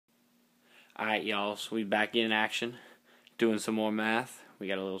Alright, y'all, so we back in action, doing some more math. We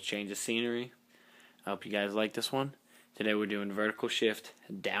got a little change of scenery. I hope you guys like this one. Today we're doing vertical shift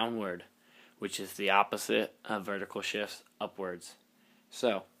downward, which is the opposite of vertical shift upwards.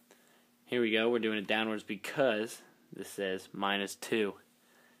 So, here we go. We're doing it downwards because this says minus 2.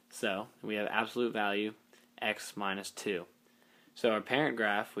 So, we have absolute value, x minus 2. So our parent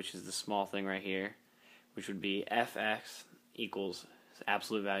graph, which is the small thing right here, which would be fx equals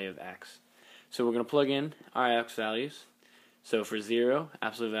absolute value of x. So we're going to plug in our x values. So for 0,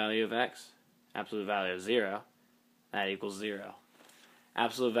 absolute value of x, absolute value of 0, that equals 0.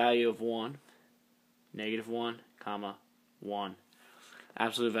 Absolute value of 1, negative 1, comma, 1.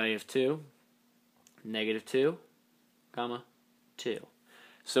 Absolute value of 2, negative 2, comma, 2.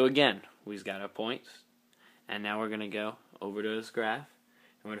 So again, we've got our points, and now we're going to go over to this graph,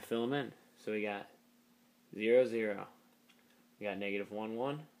 and we're going to fill them in. So we got 0, 0. We got negative 1,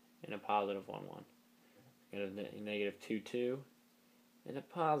 1. And a positive 1, 1. We got a negative 2, 2. And a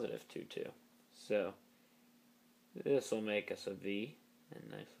positive 2, 2. So, this will make us a V.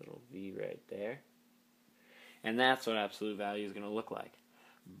 A nice little V right there. And that's what absolute value is going to look like.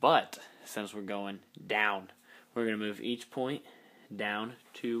 But, since we're going down, we're going to move each point down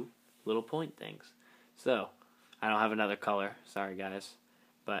to little point things. So, I don't have another color. Sorry, guys.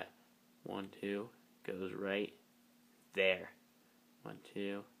 But, 1, 2 goes right there. 1,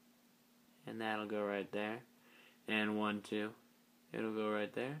 2. And that'll go right there. And 1, 2. It'll go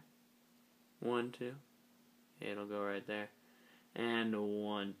right there. 1, 2. It'll go right there. And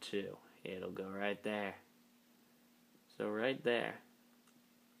 1, 2. It'll go right there. So right there.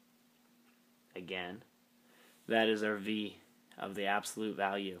 Again. That is our V of the absolute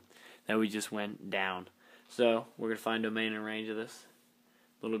value that we just went down. So we're going to find domain and range of this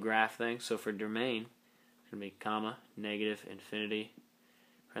little graph thing. So for domain, it's going to be comma, negative, infinity,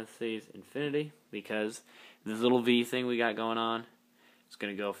 parentheses, infinity, because this little V thing we got going on is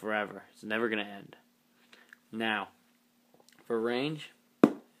going to go forever. It's never going to end. Now, for range,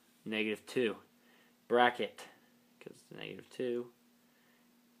 negative 2, bracket, because it's negative 2,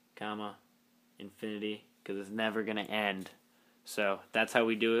 comma, infinity, because it's never going to end. So, that's how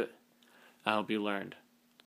we do it. I hope you learned.